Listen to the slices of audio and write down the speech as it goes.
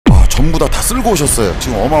전부 다 쓸고 오셨어요.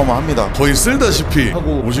 지금 어마어마합니다. 거의 쓸다시피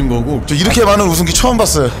하고 오신 거고. 저 이렇게 많은 우승기 처음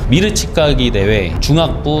봤어요. 미르치까기 대회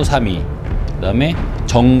중학부 3위, 그 다음에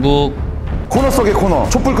전국 코너 속의 코너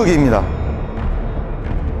촛불 끄기입니다.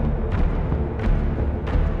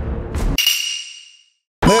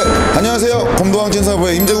 네, 안녕하세요.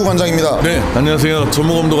 검도왕찐사부의 임재구 관장입니다. 네, 안녕하세요.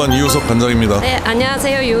 전무검도관 이우석 관장입니다. 네,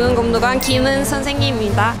 안녕하세요. 유은검도관 김은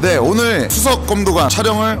선생님입니다. 네, 오늘 수석검도관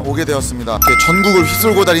촬영을 오게 되었습니다. 전국을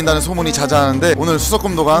휩쓸고 다닌다는 소문이 자자하는데 오늘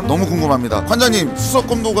수석검도관 너무 궁금합니다. 관장님,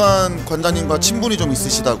 수석검도관 관장님과 친분이 좀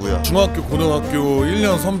있으시다고요? 중학교, 고등학교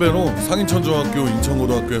 1년 선배로 상인천중학교,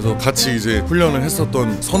 인천고등학교에서 같이 이제 훈련을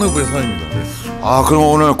했었던 선후배 사이입니다. 네. 아, 그럼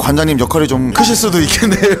오늘 관장님 역할이 좀 크실 수도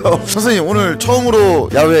있겠네요. 선생님, 오늘 처음으로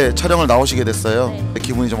야외 촬영을 나오시게 됐어요. 네.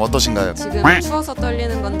 기분이 좀 어떠신가요? 지금 추워서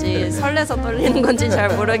떨리는 건지 설레서 떨리는 건지 잘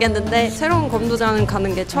모르겠는데 새로운 검도장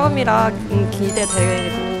가는 게 처음이라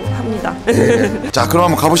기대되고 합니다. 자, 그럼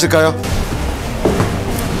한번 가보실까요?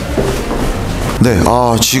 네,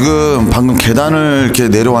 지금 방금 계단을 이렇게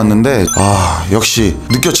내려왔는데 역시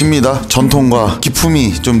느껴집니다. 전통과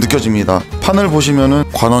기품이 좀 느껴집니다. 판을 보시면은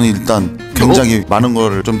관원이 일단 굉장히 많은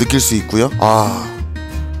거를 좀 느낄 수 있고요.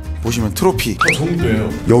 보시면 트로피 전국대회요.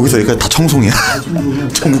 여기서 여기까지 다 청송이야.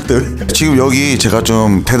 전국대회. 지금 여기 제가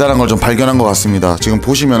좀 대단한 걸 좀 발견한 것 같습니다. 지금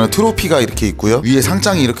보시면은 트로피가 이렇게 있고요, 위에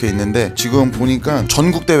상장이 이렇게 있는데 지금 보니까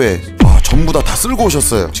전국대회 전부 다 쓸고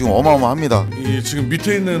오셨어요. 지금 어마어마합니다. 이 지금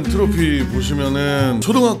밑에 있는 트로피 보시면은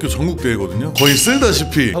초등학교 전국대회거든요. 거의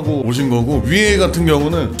쓸다시피 하고 오신 거고, 위에 같은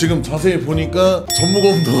경우는 지금 자세히 보니까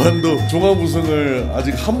전무검도관도 종합우승을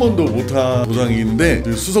아직 한 번도 못한 도장인데,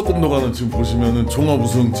 수석검도관은 지금 보시면은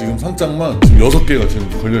종합우승 지금 상장만 지금 6개가 지금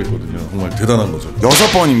걸려있거든요. 정말 대단한 거죠.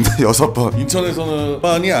 6번입니다. 6번.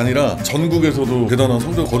 인천에서는만이 아니라 전국에서도 대단한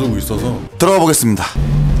성적을 거두고 있어서 들어가 보겠습니다.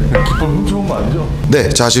 기쁨 훔쳐온 거 아니죠? 네,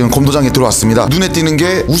 자, 지금 검도장에 들어왔습니다. 눈에 띄는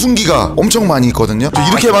게 우승기가 엄청 많이 있거든요. 저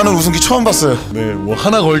이렇게 많은 우승기 처음 봤어요. 네, 뭐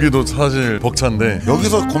하나 걸기도 사실 벅찬데.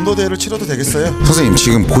 여기서 검도대회를 치러도 되겠어요? 선생님,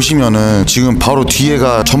 지금 보시면은 지금 바로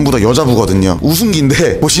뒤에가 전부 다 여자부거든요.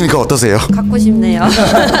 우승기인데 보시니까 어떠세요? 갖고 싶네요.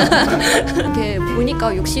 이렇게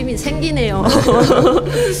보니까 욕심이 생기네요.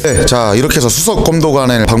 네, 자, 이렇게 해서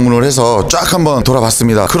수석검도관에 방문을 해서 쫙 한번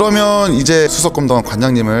돌아봤습니다. 그러면 이제 수석검도관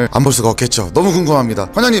관장님을 안 볼 수가 없겠죠. 너무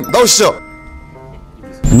궁금합니다. 관장님, 나오시죠.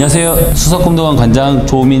 안녕하세요. 수석검도관 관장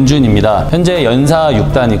조민준입니다. 현재 연사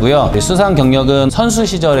 6단이고요. 수상 경력은 선수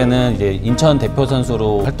시절에는 이제 인천 대표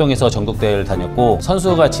선수로 활동해서 전국대회를 다녔고,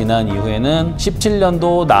 선수가 지난 이후에는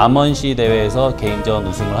 17년도 남원시 대회에서 개인전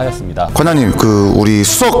우승을 하였습니다. 관장님, 우리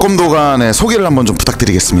수석검도관의 소개를 한번 좀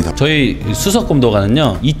부탁드리겠습니다. 저희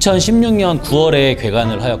수석검도관은요, 2016년 9월에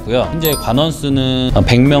개관을 하였고요. 현재 관원 수는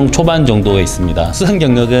 100명 초반 정도에 있습니다. 수상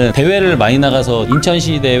경력은 대회를 많이 나가서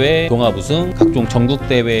인천시 대회 종합 우승, 각종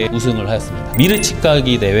전국대회 우승을 하였습니다.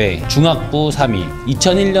 미르치까기 대회 중학부 3위,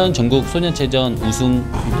 2001년 전국 소년체전 우승,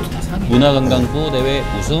 문화관광부 대회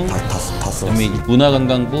우승,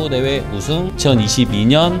 문화관광부 대회 우승,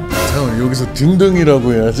 2022년. 잠깐만, 여기서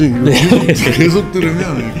등등이라고 해야지. 네. 계속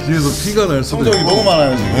들으면 귀에서 피가 날 수도 있고. 성적이 너무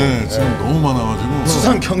많아요 지금. 네, 지금 너무 많아가지고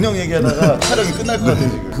수상 경력 얘기하다가 촬영이 끝날 것 같아요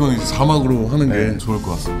지금. 그건 이제 사막으로 하는 게 좋을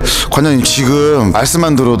것 같습니다. 관장님, 지금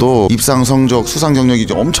말씀만 들어도 입상 성적, 수상 경력이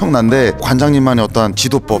엄청난데 관장님만의 어떤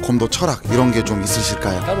지도법, 검도 철학 이런 게 좀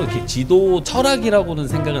있으실까요? 따로 이렇게 지도 철학이라고는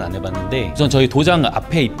생각은 안 해봤는데, 우선 저희 도장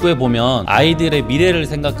앞에 입구에 보면 아이들의 미래를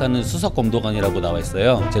생각하는 수석검도관이라고 나와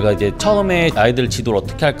있어요. 제가 이제 처음에 아이들 지도를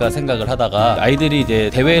어떻게 할까 생각을 하다가, 아이들이 이제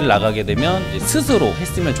대회를 나가게 되면 이제 스스로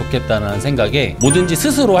했으면 좋겠다는 생각에 뭐든지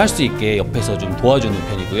스스로 할 수 있게 옆에서 좀 도와주는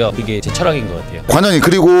편이고요. 그게 제 철학인 것 같아요. 관장님,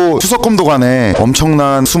 그리고 수석검도관에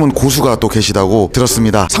엄청난 숨은 고수가 또 계시다고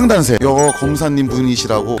들었습니다. 상단세 여거 검사님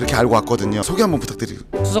분이시라고 그렇게 알고 왔거든요. 소개 한번 부탁드리고.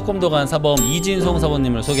 수석검도관 사범 이진송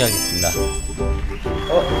사범님을 소개하겠습니다.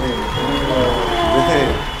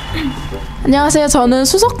 안녕하세요. 저는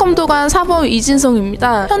수석검도관 사범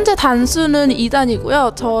이진송입니다. 현재 단수는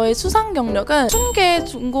 2단이고요. 저의 수상 경력은 춘계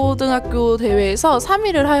중고등학교 대회에서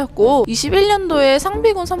 3위를 하였고, 21년도에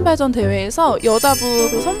상비군 선발전 대회에서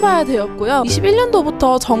여자부로 선발되었고요.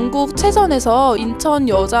 21년도부터 전국체전에서 인천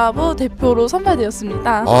여자부 대표로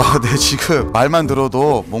선발되었습니다. 네, 지금 말만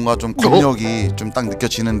들어도 뭔가 좀 권력이 좀 딱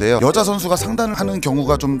느껴지는데요. 여자 선수가 상단을 하는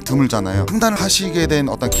경우가 좀 드물잖아요. 상단을 하시게 된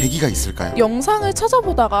어떤 계기가 있을까요? 영상을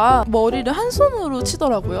찾아보다가 머리를 머리를 한 손으로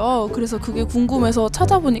치더라고요. 그래서 그게 궁금해서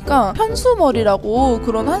찾아보니까 편수머리라고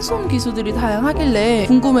그런 한 손 기술들이 다양하길래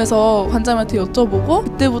궁금해서 관장한테 여쭤보고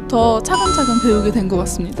그때부터 차근차근 배우게 된 것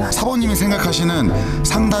같습니다. 사모님이 생각하시는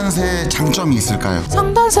상단세 장점이 있을까요?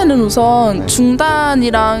 상단세는 우선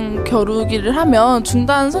중단이랑 겨루기를 하면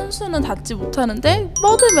중단 선수는 닿지 못하는데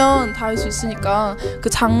뻗으면 닿을 수 있으니까 그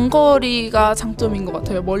장거리가 장점인 것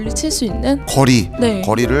같아요. 멀리 칠 수 있는 네.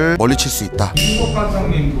 거리를 멀리 칠 수 있다. 수석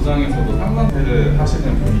관장님 도장에서도 상단세를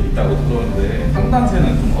하시는 분이 있다고 들었는데 상단세는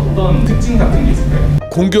좀 어떤 특징 같은 게 있을까요?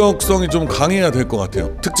 공격성이 좀 강해야 될 것 같아요.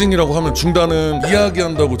 특징이라고 하면 중단은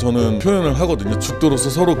이야기한다고 저는 표현을 하거든요. 죽도로서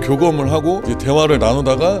서로 교검을 하고 이제 대화를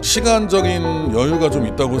나누다가 시간적인 여유가 좀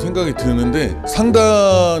있다고 생각이 드는데,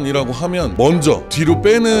 상단이라고 하면 먼저 뒤로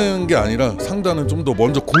빼는 게 아니라 상단은 좀 더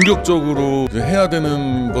먼저 공격적으로 이제 해야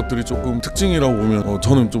되는 것들이 조금 특징이라고 보면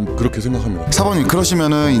저는 좀 그렇게 생각합니다. 사모님,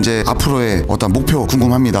 그러시면은 이제 앞으로의 어떤 목표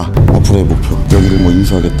궁금합니다. 앞으로의 목표, 여기를 뭐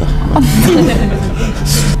인수하겠다.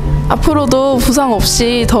 앞으로도 부상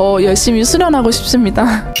없이 더 열심히 수련하고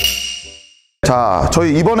싶습니다. 자,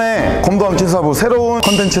 저희 이번에 검도왕찐사부 새로운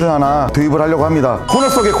컨텐츠를 하나 도입을 하려고 합니다. 코너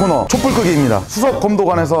속의 코너, 촛불 끄기입니다.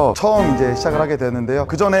 수석검도관에서 처음 이제 시작을 하게 되는데요.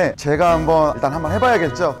 그 전에 제가 한번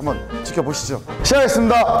해봐야겠죠? 한번 지켜보시죠.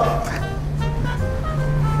 시작하겠습니다.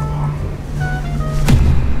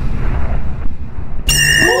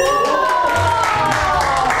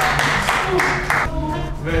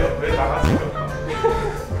 왜 나가신 거예요?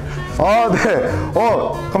 네.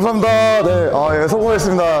 감사합니다. 네. 예,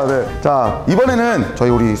 성공했습니다. 네. 자, 이번에는 저희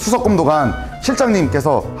우리 수석검도관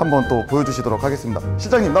실장님께서 한번 또 보여주시도록 하겠습니다.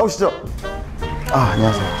 실장님, 나오시죠?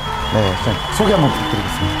 안녕하세요. 네, 실장님, 소개 한번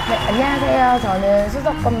부탁드리겠습니다. 네, 안녕하세요. 저는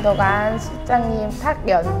수석검도관 실장님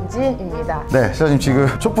탁연진입니다. 네, 실장님, 지금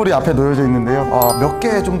촛불이 앞에 놓여져 있는데요. 몇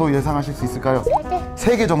개 정도 예상하실 수 있을까요? 3개?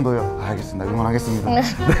 3개 정도요? 알겠습니다. 응원하겠습니다. 네,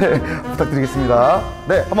 부탁드리겠습니다.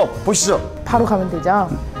 네, 한번 보시죠. 바로 가면 되죠?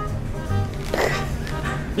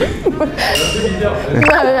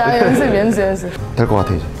 연습. 될 것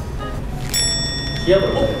같아요, 이제.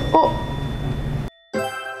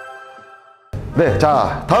 네,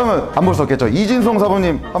 자, 다음은 안 볼 수 없겠죠. 이진송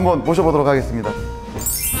사부님 한번 모셔보도록 하겠습니다.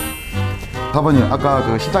 사부님, 아까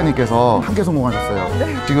그 실장님께서 1개 성공하셨어요.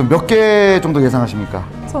 네. 지금 몇 개 정도 예상하십니까?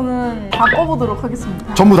 저는 바꿔보도록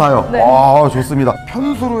하겠습니다. 전부 다요? 네. 좋습니다.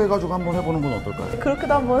 편수로 해가지고 한번 해보는 건 어떨까요?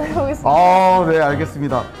 그렇게도 한번 해보겠습니다. 네,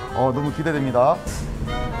 알겠습니다. 너무 기대됩니다.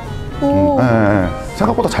 오. 네.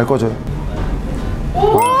 생각보다 잘 꺼져요.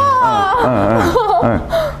 네.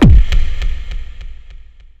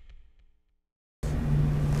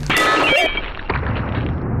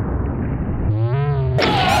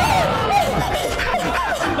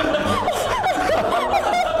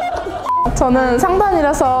 저는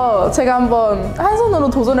상단이라서 제가 한번 한 손으로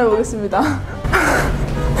도전해 보겠습니다.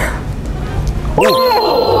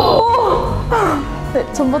 네,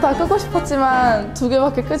 전부 다 끄고 싶었지만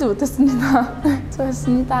 2개밖에 끄지 못했습니다.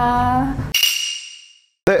 수고하셨습니다.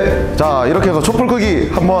 네, 자, 이렇게 해서 촛불 끄기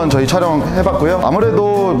한번 저희 촬영해봤고요.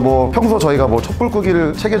 아무래도 뭐 평소 저희가 뭐 촛불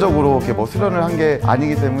끄기를 체계적으로 이렇게 뭐 수련을 한 게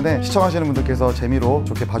아니기 때문에 시청하시는 분들께서 재미로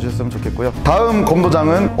좋게 봐주셨으면 좋겠고요. 다음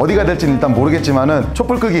검도장은 어디가 될지는 일단 모르겠지만은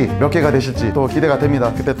촛불 끄기 몇 개가 되실지 또 기대가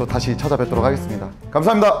됩니다. 그때 또 다시 찾아뵙도록 하겠습니다.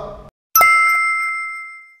 감사합니다.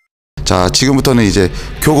 자, 지금부터는 이제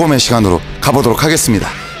교검의 시간으로 가보도록 하겠습니다.